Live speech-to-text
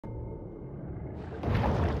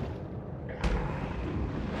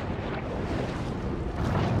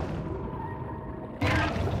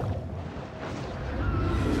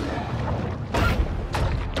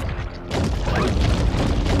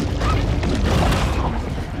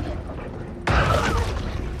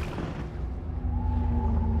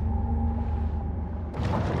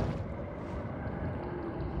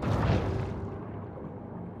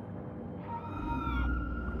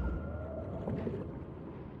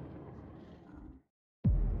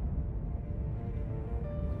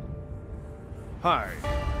Hi,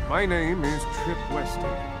 my name is Trip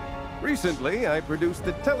Weston. Recently, I produced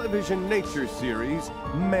the television nature series,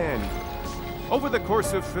 Maneater. Over the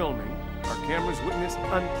course of filming, our cameras witnessed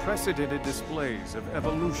unprecedented displays of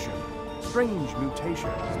evolution, strange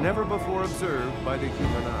mutations never before observed by the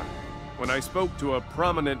human eye. When I spoke to a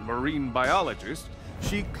prominent marine biologist,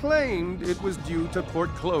 she claimed it was due to Port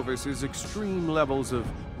Clovis's extreme levels of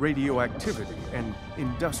radioactivity and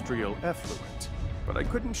industrial effluent. But I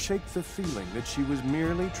couldn't shake the feeling that she was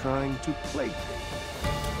merely trying to plague me.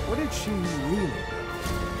 What did she really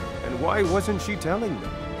know? And why wasn't she telling me?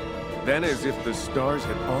 Then, as if the stars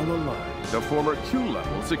had all aligned, the former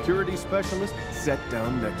Q-level security specialist sat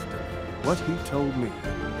down next to me. What he told me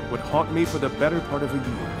would haunt me for the better part of a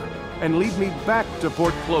year, and lead me back to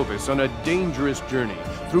Port Clovis on a dangerous journey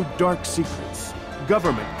through dark secrets,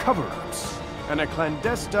 government cover-ups, and a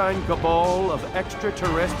clandestine cabal of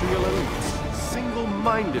extraterrestrial elites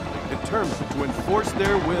single-mindedly determined to enforce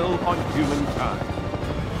their will on humankind.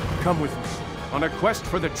 Come with me on a quest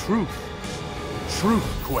for the truth.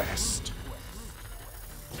 Truth Quest.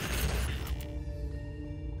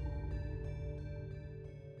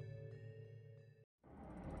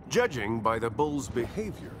 Judging by the bull's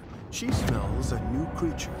behavior, she smells a new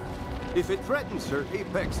creature. If it threatens her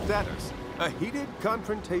apex status, a heated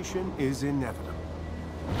confrontation is inevitable.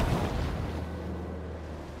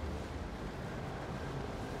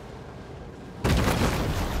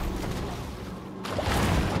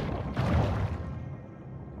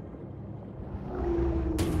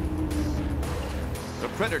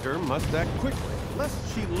 The predator must act quickly, lest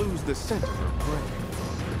she lose the scent of her prey.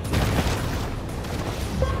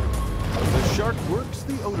 The shark works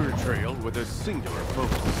the odor trail with a singular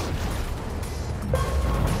focus.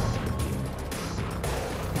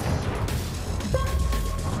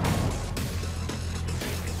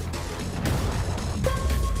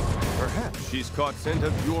 Perhaps she's caught scent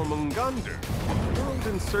of Jormungandr,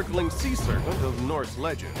 world-encircling sea serpent of Norse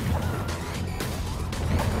legend.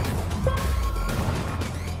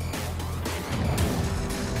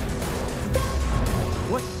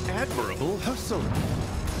 What admirable hustle!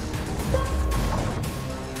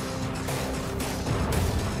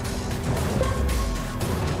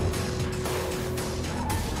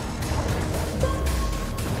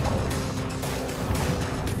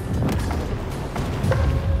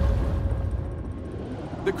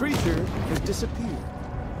 The creature has disappeared,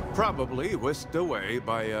 probably whisked away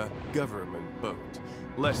by a government boat,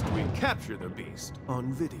 lest we capture the beast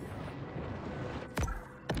on video.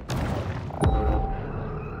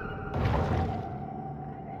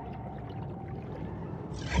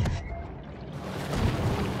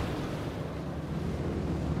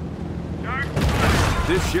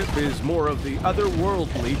 This ship is more of the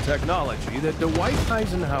otherworldly technology that Dwight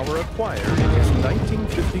Eisenhower acquired in his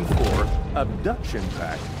 1954 abduction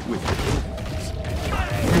pact with the aliens.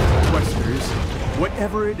 Questers,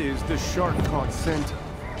 whatever it is the shark caught scent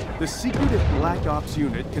of, the secretive Black Ops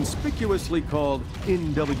unit conspicuously called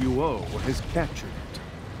NWO has captured it.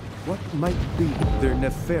 What might be their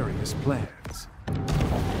nefarious plans?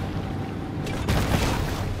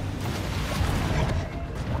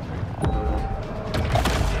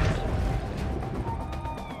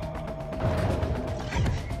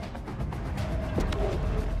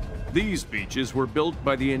 These beaches were built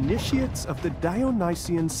by the initiates of the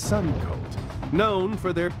Dionysian sun cult, known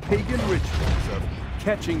for their pagan rituals of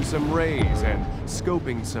catching some rays and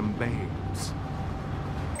scoping some babes.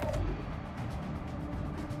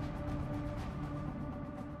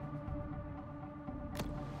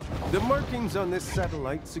 The markings on this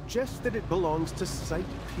satellite suggest that it belongs to Site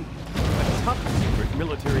P, a top-secret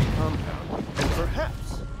military compound, and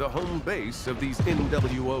perhaps the home base of these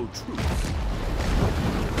NWO troops.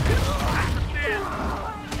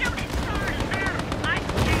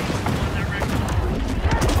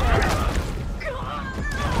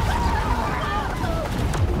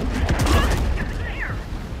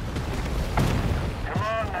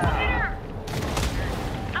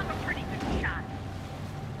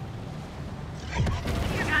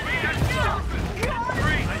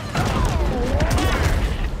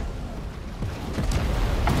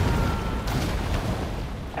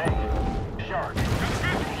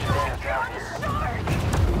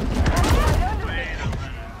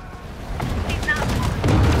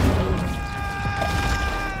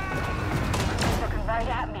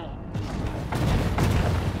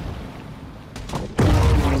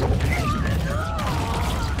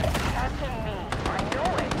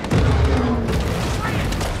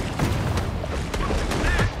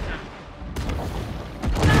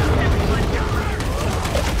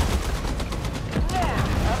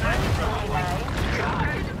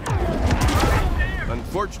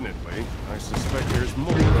 Unfortunately, I suspect there's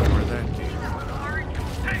more where that came from.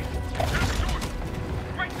 Hey! There's the source!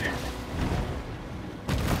 Right there!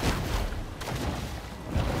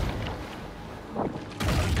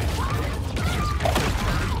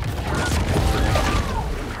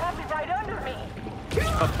 Probably right under me.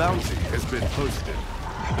 A bounty has been posted.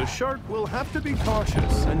 The shark will have to be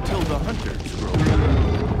cautious until the hunters grow up.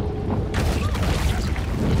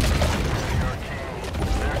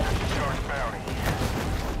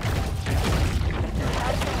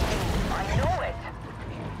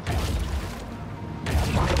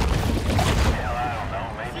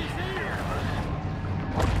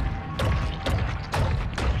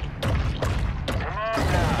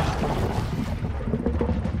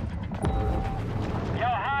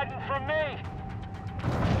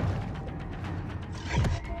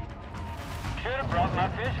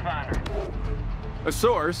 A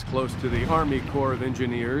source close to the Army Corps of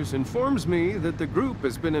Engineers informs me that the group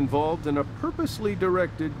has been involved in a purposely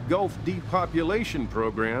directed Gulf depopulation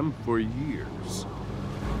program for years.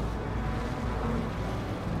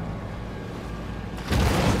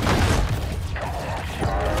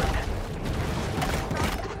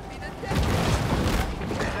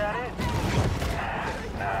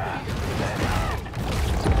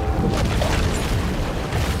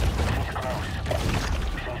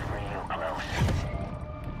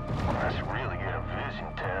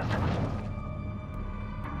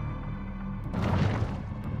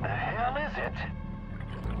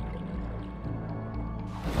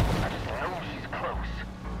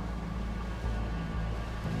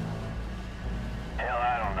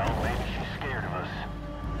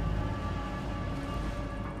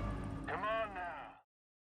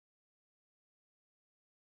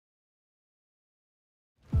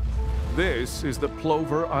 This is the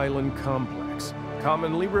Plover Island Complex,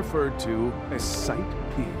 commonly referred to as Site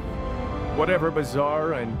P. Whatever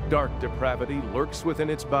bizarre and dark depravity lurks within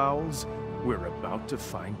its bowels, we're about to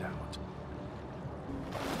find out.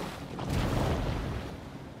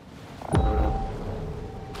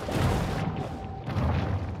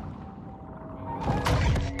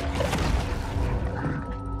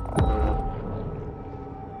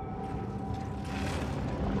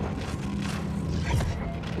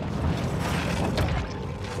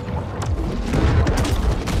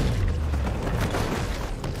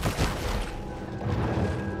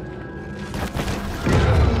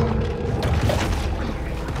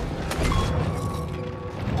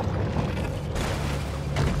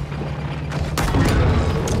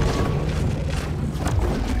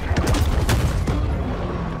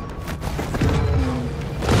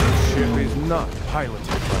 Not piloted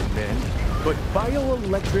by men, but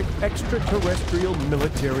bioelectric extraterrestrial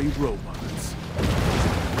military robots.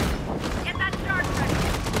 Get that shark ready.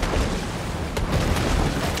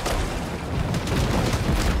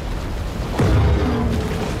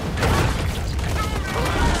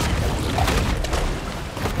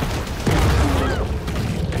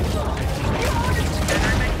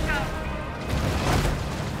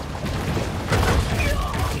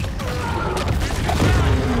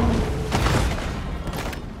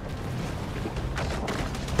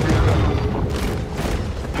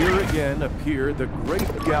 Again appear the great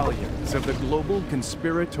galleons of the global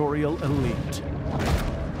conspiratorial elite.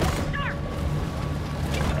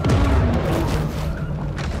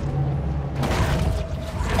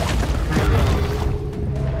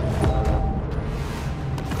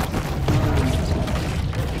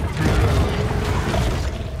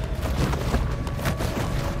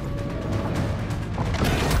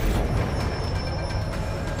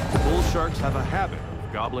 Bull sharks have a habit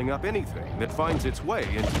of gobbling up anything that finds its way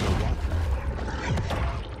into the water.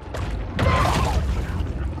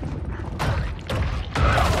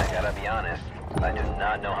 I gotta be honest, I do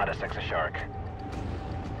not know how to sex a shark.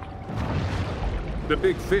 The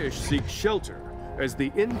big fish seek shelter as the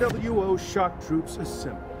NWO shock troops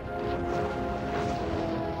assemble.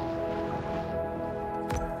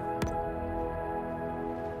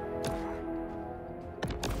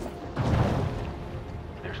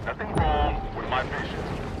 There's nothing wrong with my vision.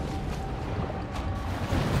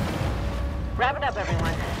 Wrap it up,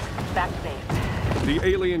 everyone. Back to base. The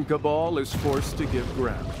alien cabal is forced to give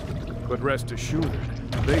ground. But rest assured,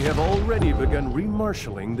 they have already begun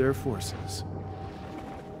remarshaling their forces.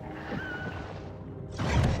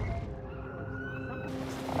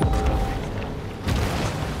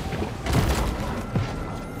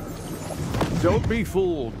 Don't be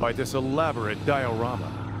fooled by this elaborate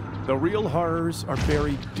diorama. The real horrors are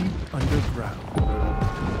buried deep underground.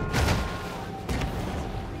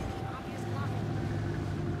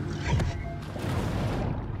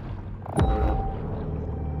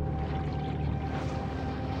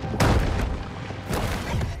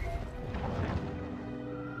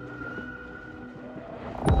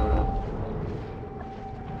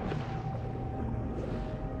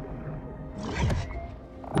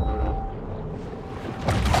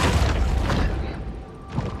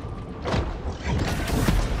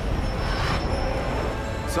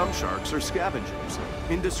 Some sharks are scavengers,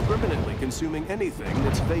 indiscriminately consuming anything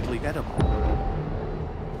that's vaguely edible.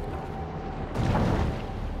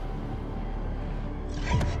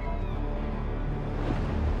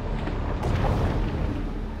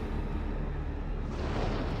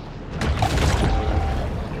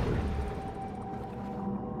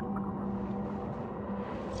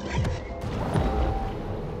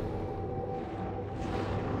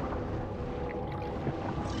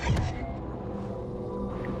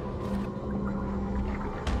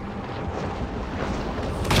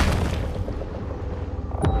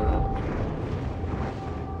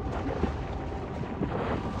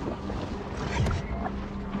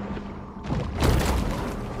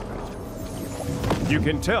 You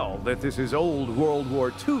can tell that this is old World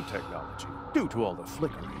War II technology, due to all the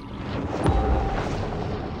flickering.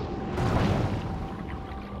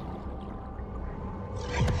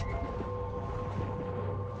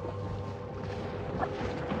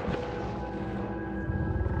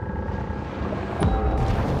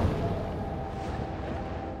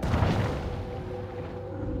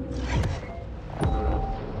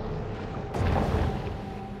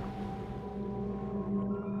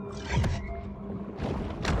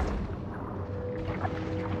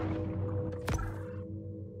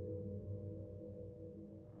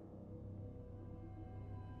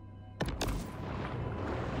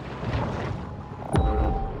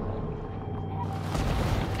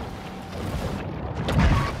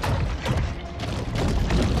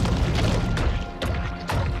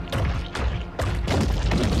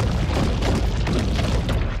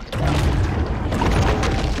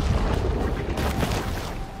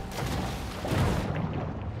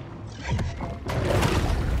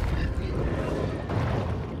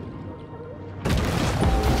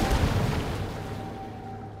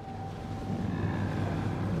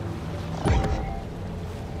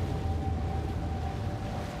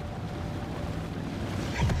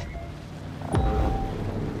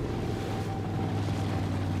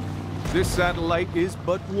 This satellite is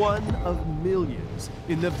but one of millions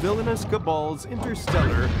in the villainous cabal's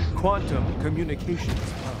interstellar quantum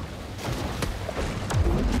communications hub.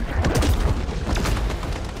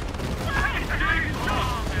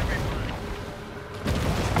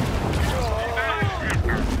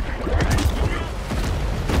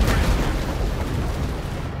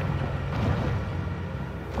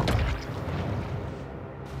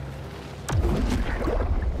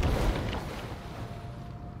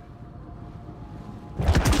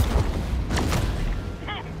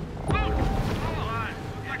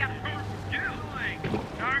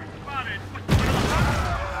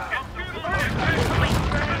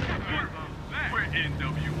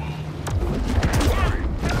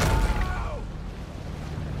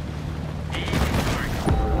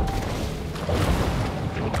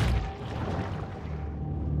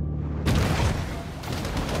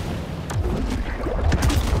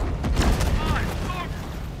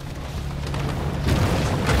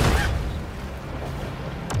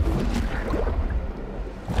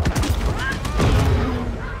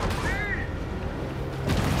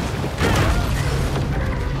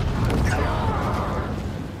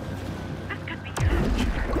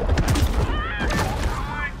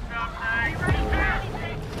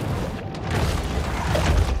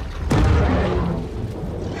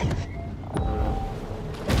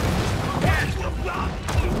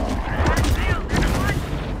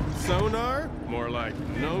 Sonar? More like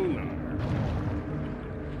no-nar.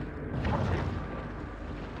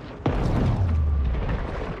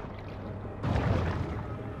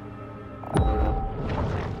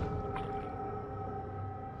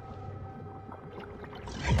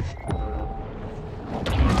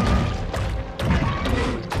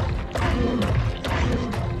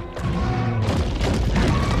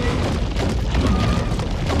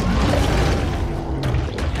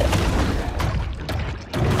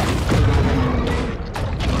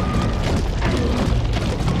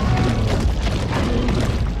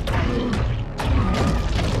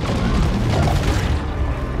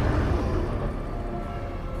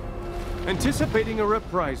 Anticipating a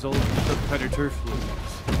reprisal, the Predator flees.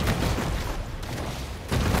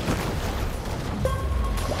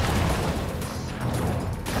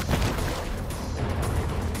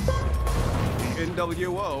 The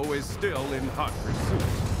NWO is still in hot pursuit.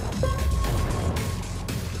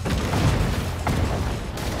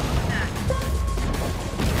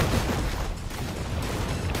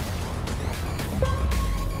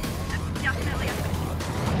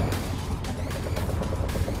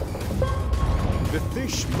 The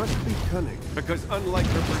fish must be cunning, because unlike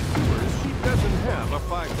her pursuers, she doesn't have a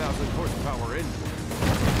 5,000 horsepower engine.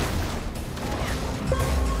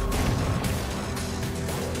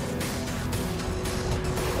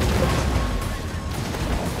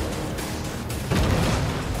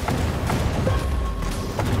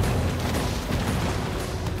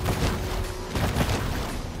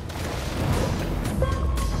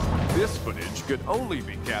 could only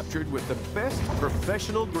be captured with the best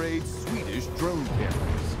professional-grade Swedish drone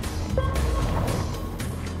cameras.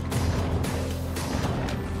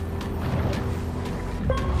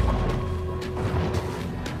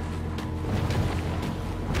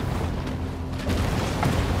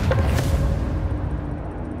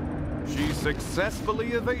 She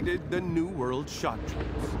successfully evaded the New World shock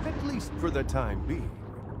troops, at least for the time being.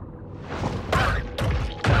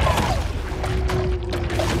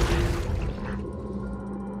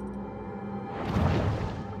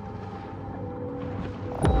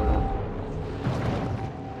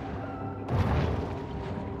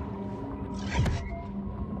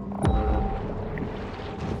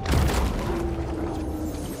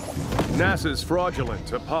 NASA's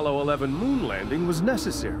fraudulent Apollo 11 moon landing was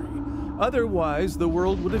necessary. Otherwise, the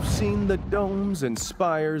world would have seen the domes and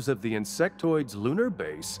spires of the insectoid's lunar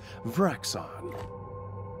base, Vraxon.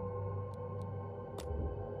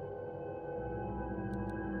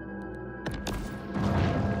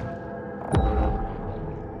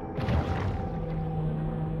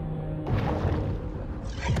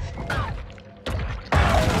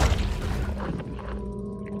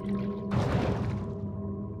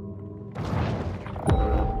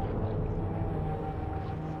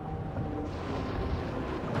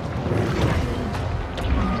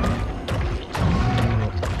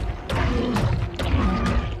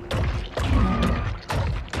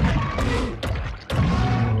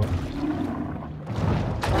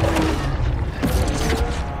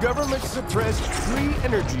 Government-suppressed free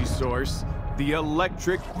energy source, the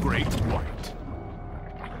electric Great White.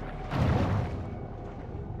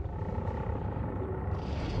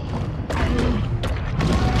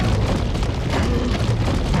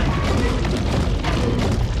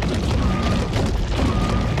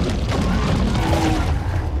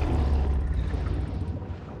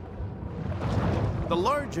 The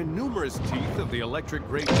large and numerous teeth of the electric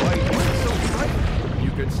Great White is so frightening,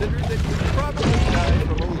 you consider that you'd probably die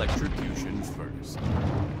from electrocution first.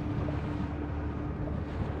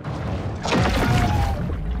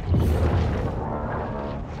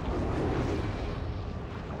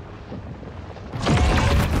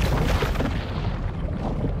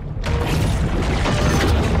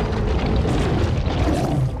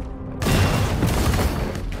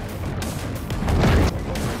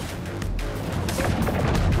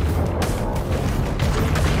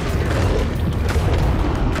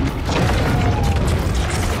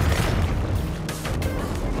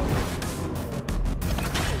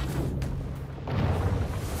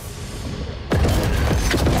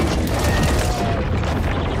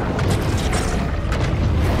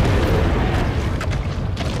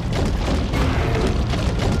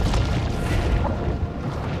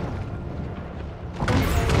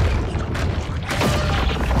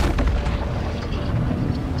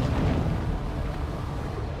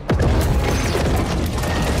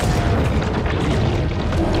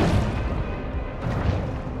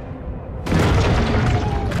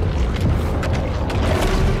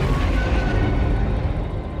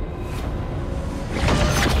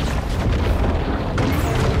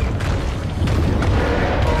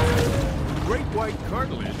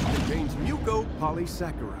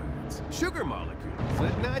 Polysaccharides, sugar molecules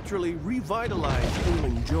that naturally revitalize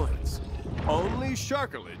ailing joints. Only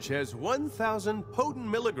Sharkilage has 1,000 potent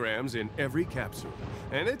milligrams in every capsule,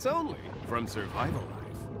 and it's only from Survival Life.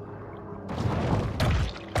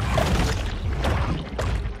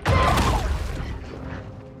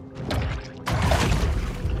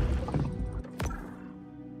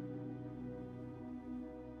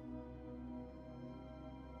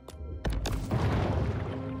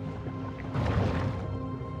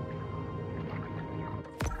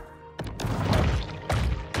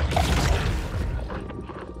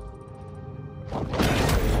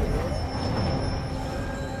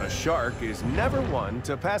 Shark is never one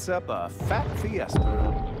to pass up a fat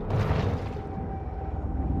fiesta.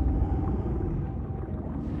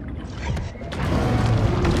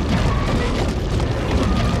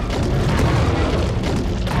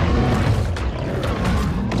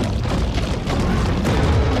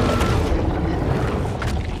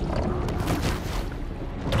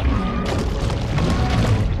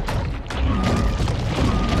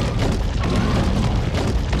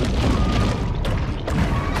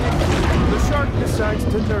 Decides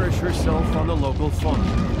to nourish herself on the local fauna.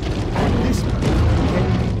 And this one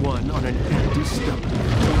can be won on an empty stomach.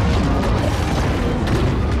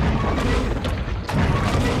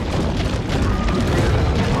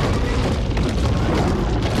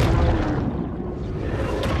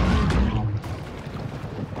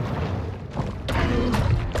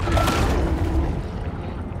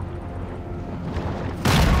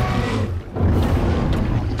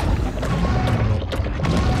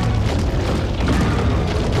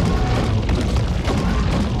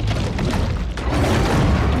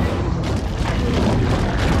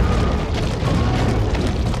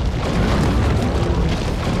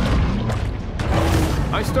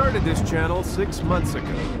 6 months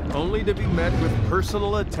ago, only to be met with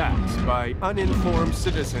personal attacks by uninformed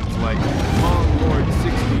citizens like Long Lord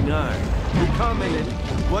 69, who commented,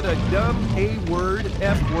 "What a dumb A-word,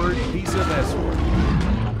 F-word piece of S-word."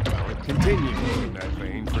 It continues in that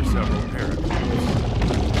vein for several paragraphs.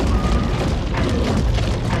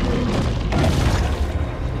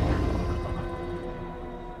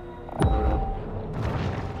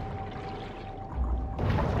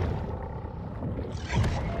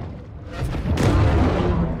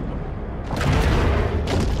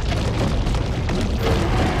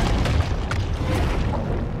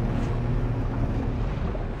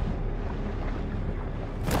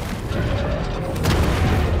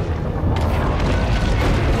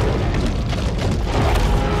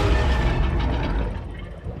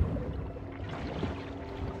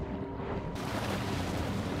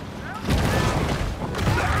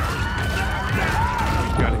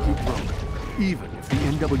 Even if the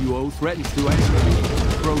NWO threatens to activate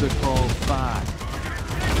Protocol 5.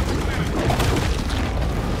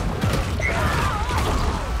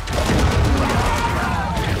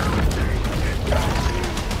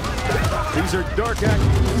 These are dark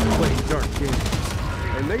actors who play dark games,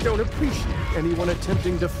 and they don't appreciate anyone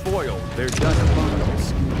attempting to foil their diabolical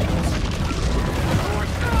schemes.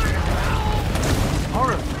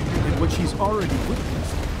 Horrified at what she's already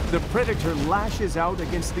witnessed, the Predator lashes out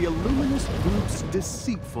against the Illuminous group's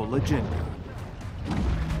deceitful agenda.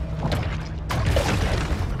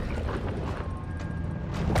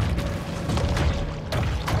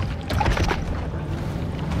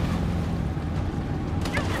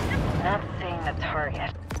 Not seeing the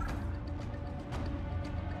target.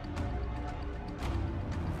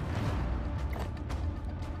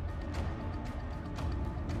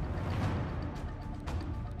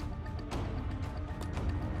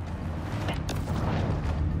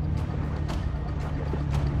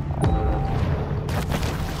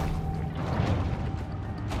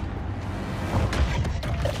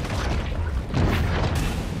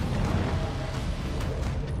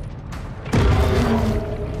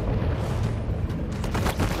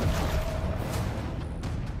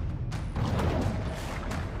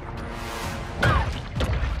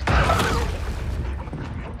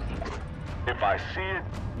 If I see it,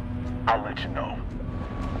 I'll let you know.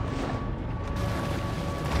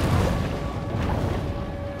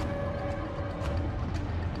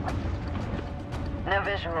 No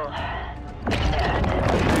visual.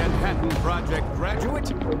 Manhattan Project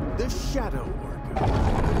graduate, the Shadow Worker.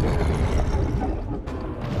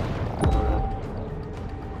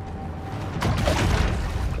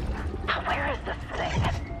 Where is this thing?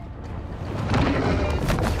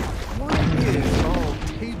 Why is all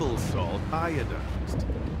table salt iodized?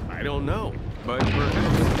 I don't know, but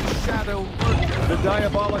perhaps the Shadow Worker. The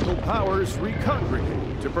diabolical powers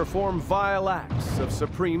recongregate to perform vile acts of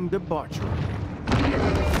supreme debauchery.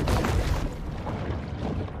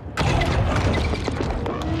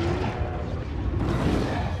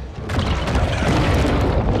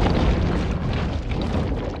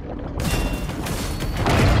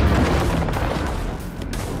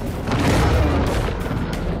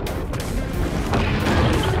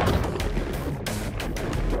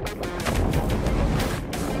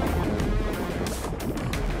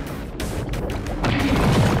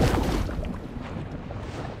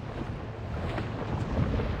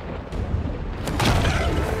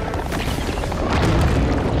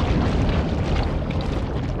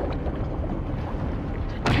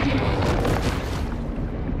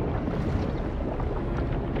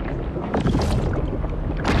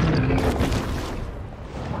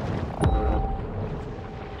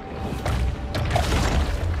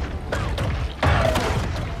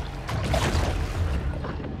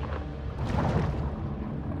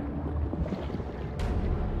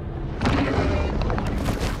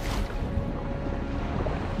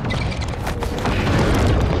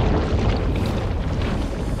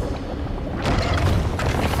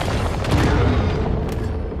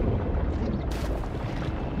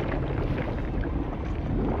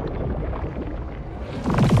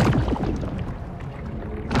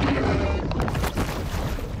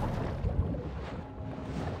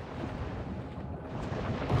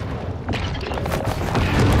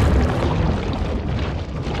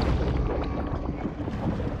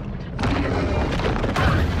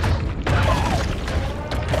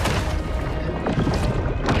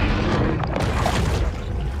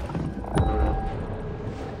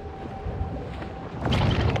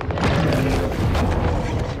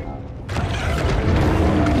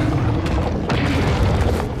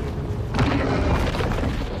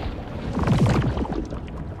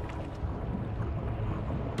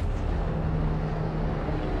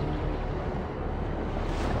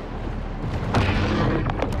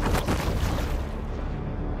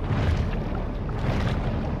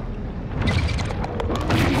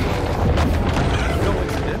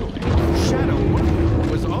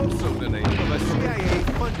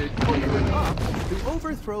 top to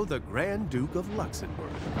overthrow the Grand Duke of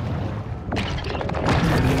Luxembourg.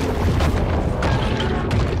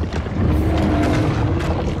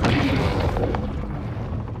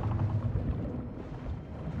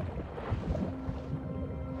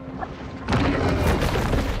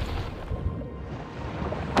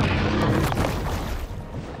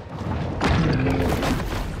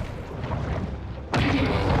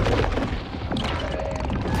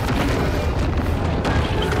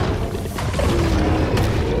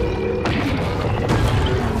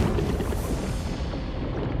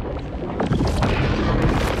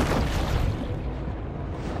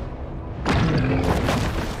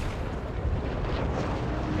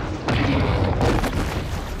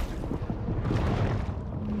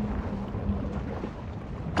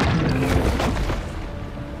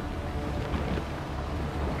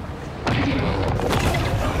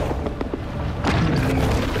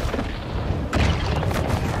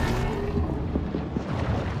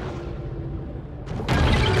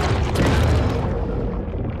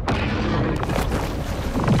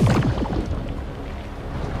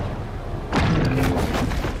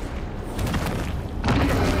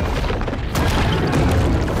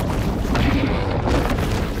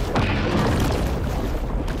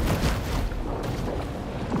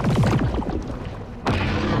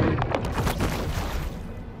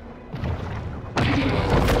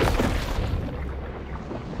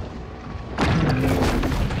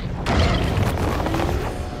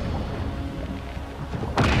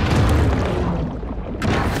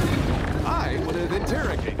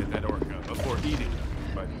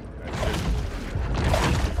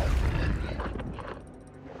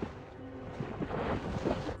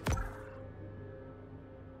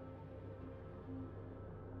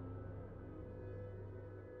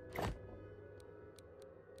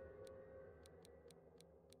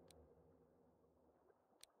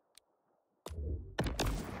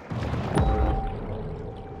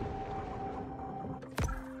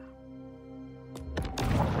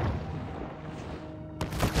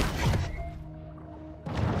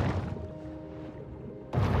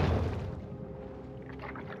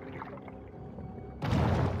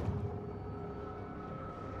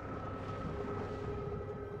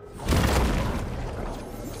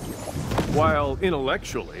 While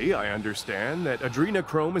intellectually, I understand that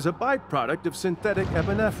adrenochrome is a byproduct of synthetic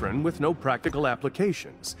epinephrine with no practical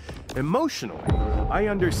applications. Emotionally, I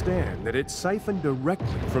understand that it's siphoned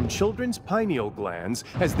directly from children's pineal glands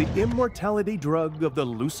as the immortality drug of the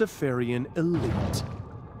Luciferian elite.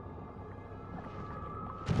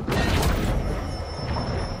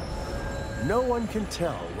 No one can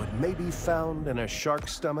tell what may be found in a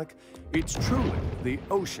shark's stomach. It's truly the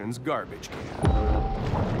ocean's garbage can.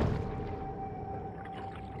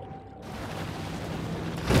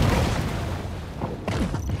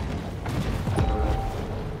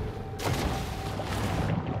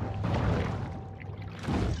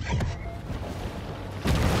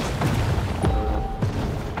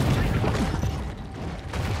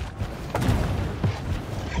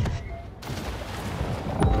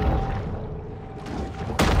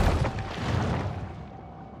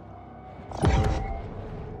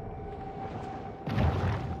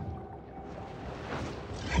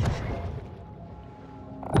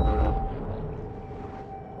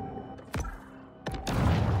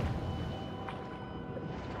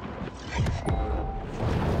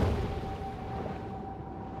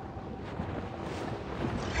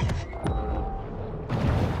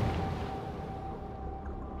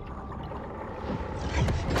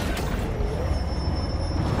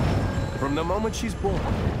 From the moment she's born,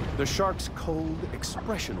 the shark's cold,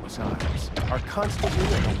 expressionless eyes are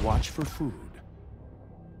constantly on the watch for food.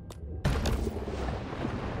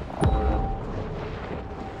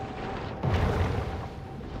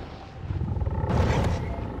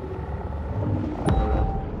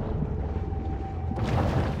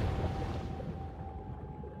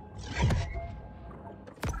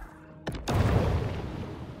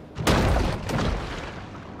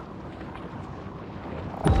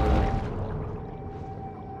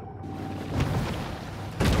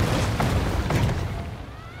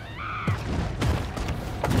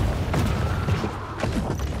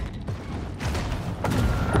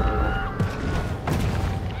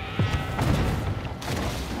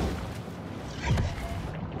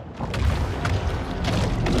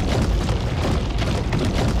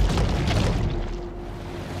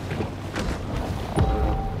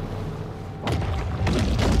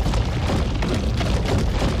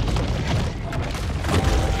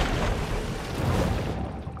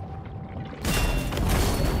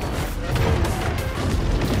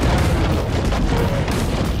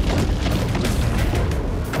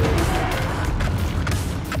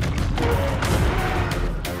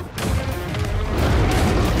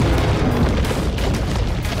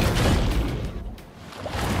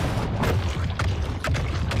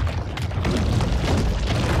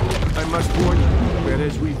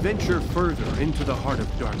 venture further into the heart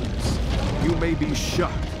of darkness, you may be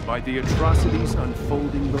shocked by the atrocities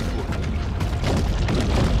unfolding before you.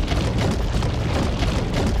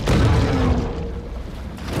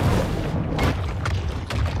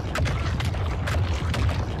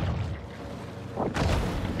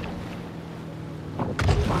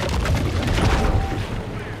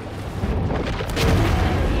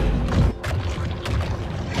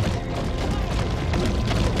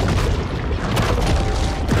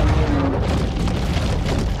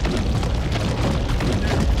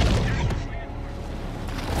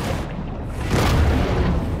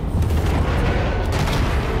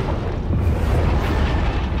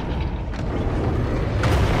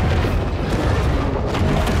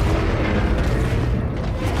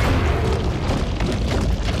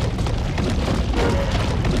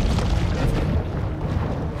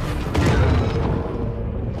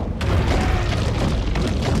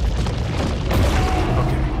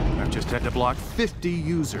 Had to block 50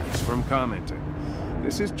 users from commenting.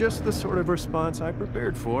 This is just the sort of response I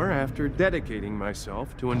prepared for after dedicating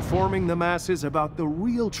myself to informing the masses about the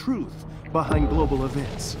real truth behind global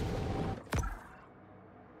events.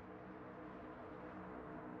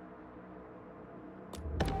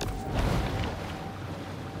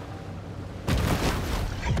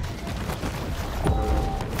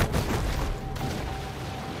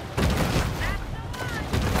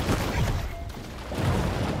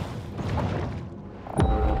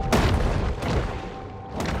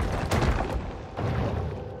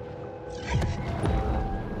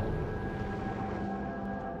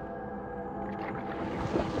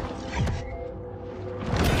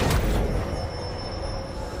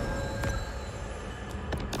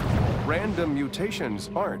 Random mutations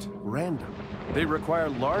aren't random. They require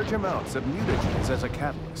large amounts of mutagens as a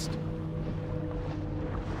catalyst.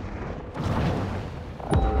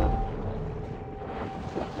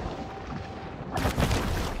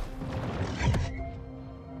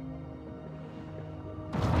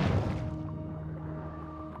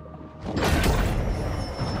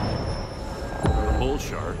 The bull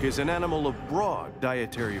shark is an animal of broad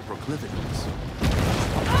dietary proclivities.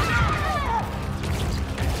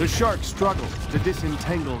 The shark struggles to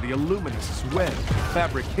disentangle the illuminous web of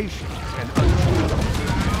fabrications and untruths.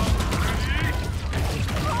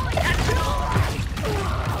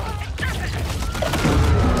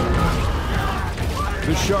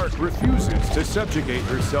 The shark refuses to subjugate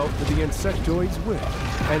herself to the insectoid's will,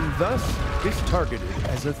 and thus is targeted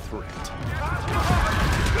as a threat.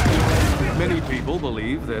 Many people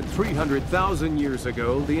believe that 300,000 years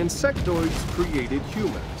ago, the insectoids created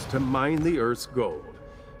humans to mine the Earth's gold.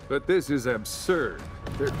 But this is absurd.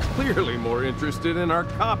 They're clearly more interested in our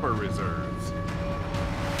copper reserves.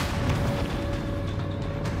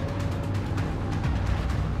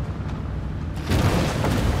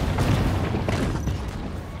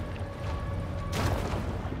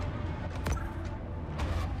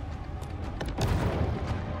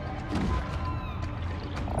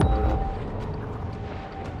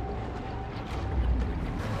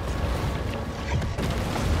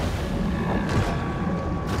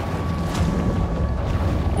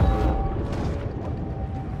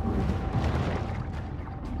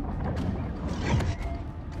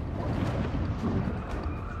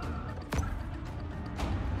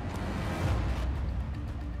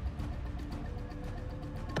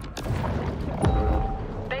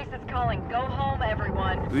 Go home,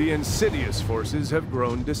 everyone. The insidious forces have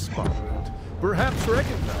grown despondent, perhaps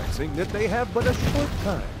recognizing that they have but a short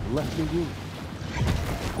time left to rule.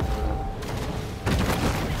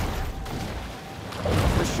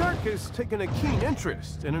 The shark has taken a keen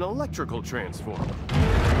interest in an electrical transformer.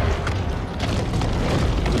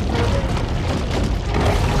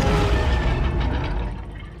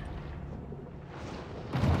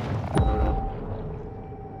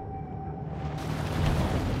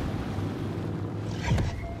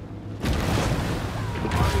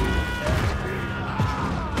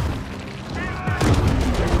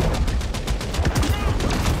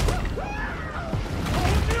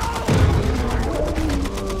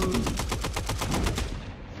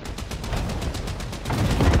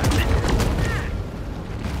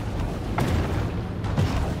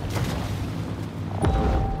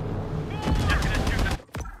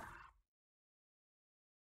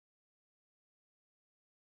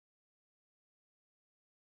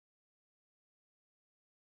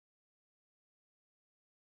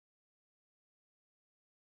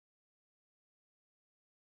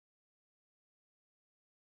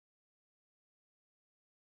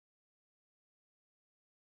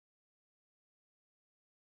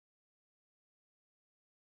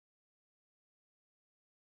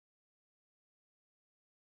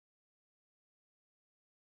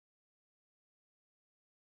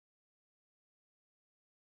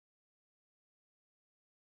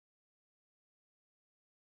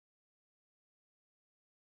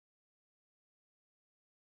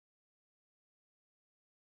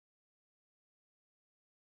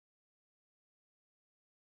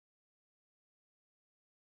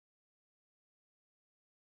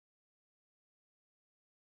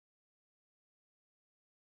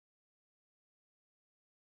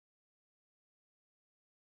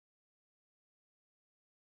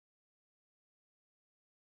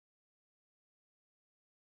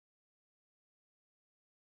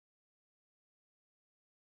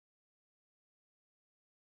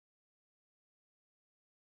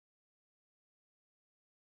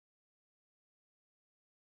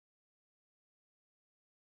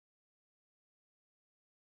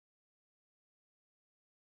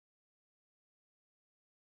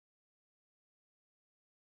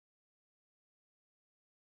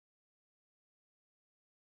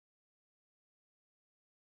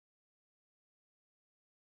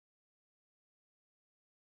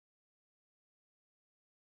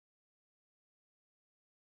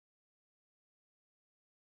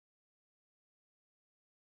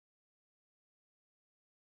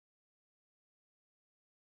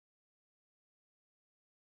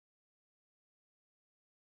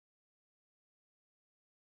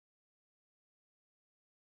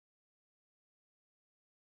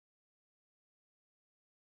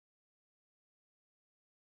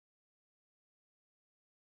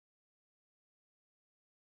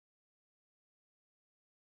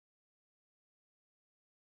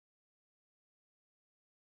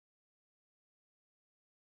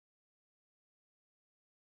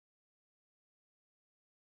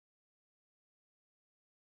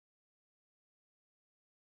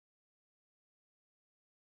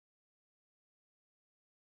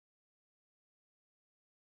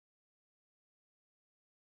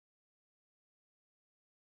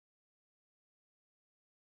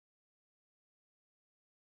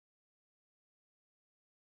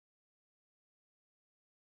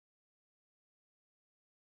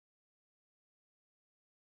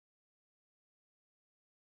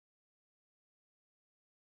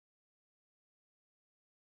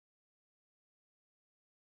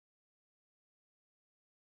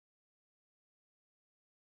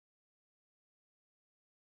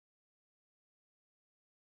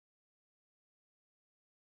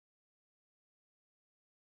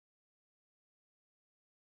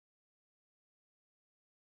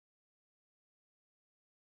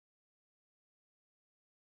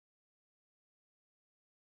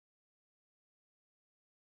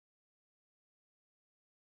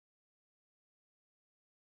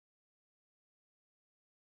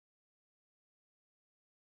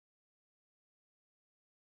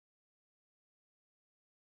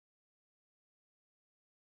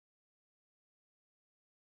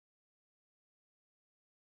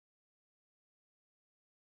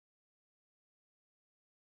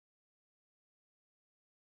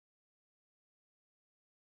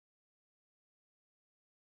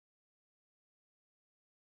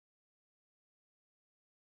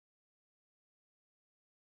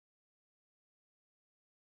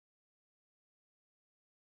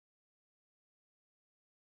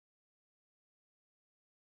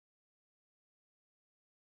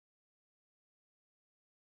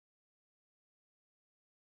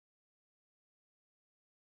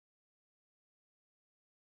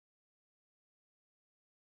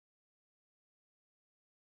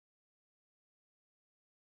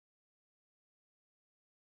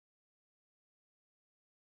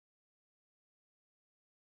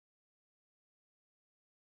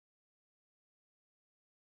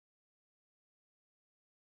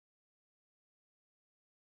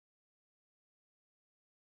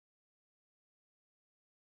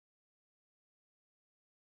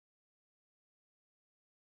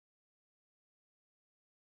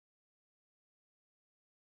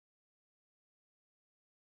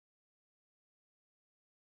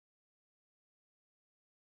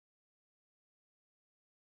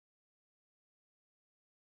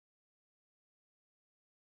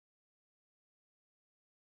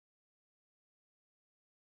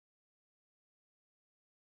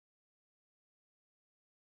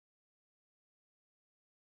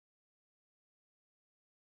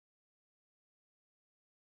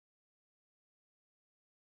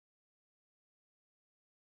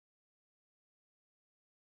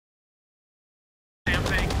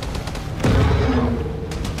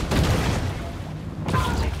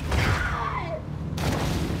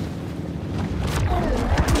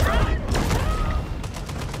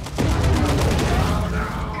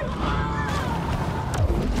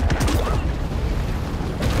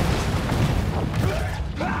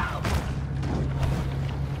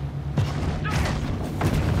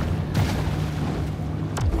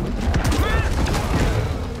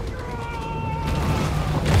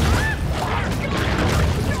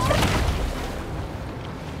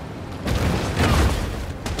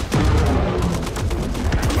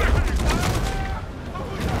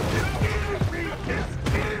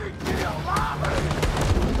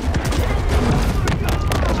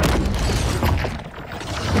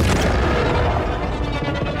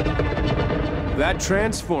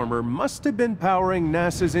 transformer must have been powering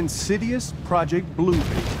NASA's insidious Project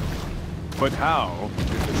Bluebeam. But how did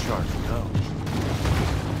the shark know?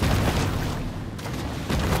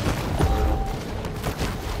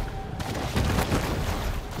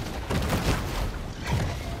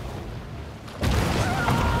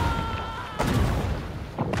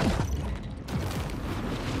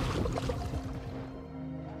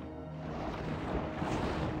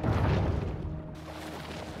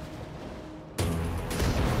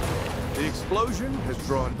 The explosion has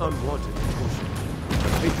drawn unwanted attention.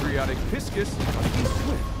 The patriotic Piscus must be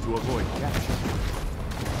swift to avoid capture.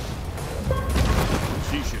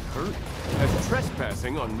 She should hurry, as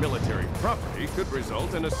trespassing on military property could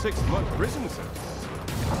result in a 6-month prison sentence.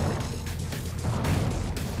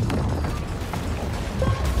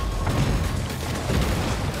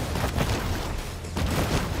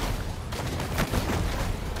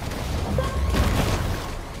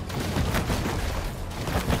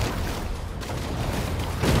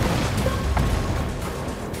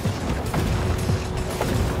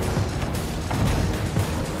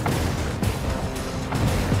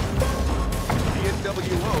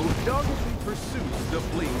 Doggedly pursues the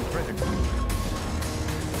fleeing predator.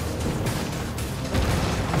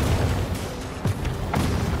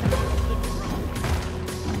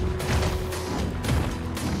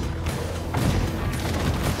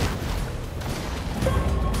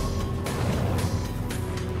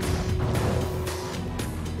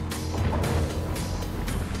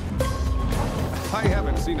 I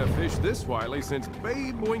haven't seen a fish this wily since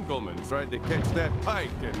Babe Winkleman tried to catch that pike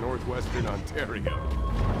in northwestern Ontario.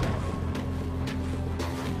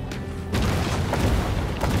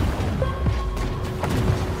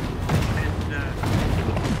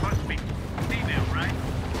 Must be female, right?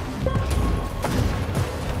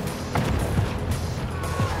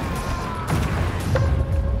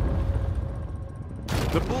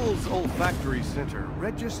 The bull's olfactory center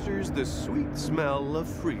registers the sweet smell of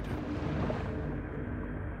freedom.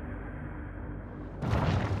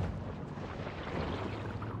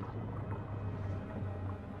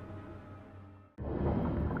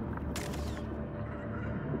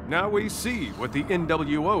 Now we see what the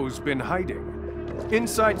NWO's been hiding.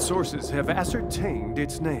 Inside sources have ascertained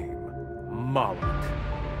its name, Moloch.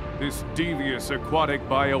 This devious aquatic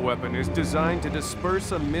bioweapon is designed to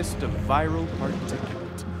disperse a mist of viral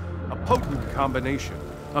particulate, a potent combination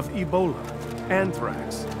of Ebola,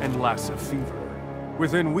 anthrax, and Lassa fever.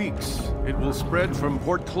 Within weeks, it will spread from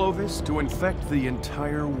Port Clovis to infect the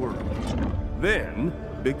entire world. Then,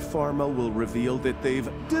 Big Pharma will reveal that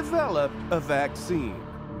they've developed a vaccine.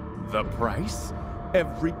 The price?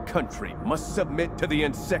 Every country must submit to the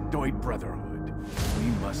Insectoid Brotherhood. We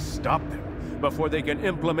must stop them before they can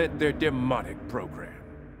implement their demonic program.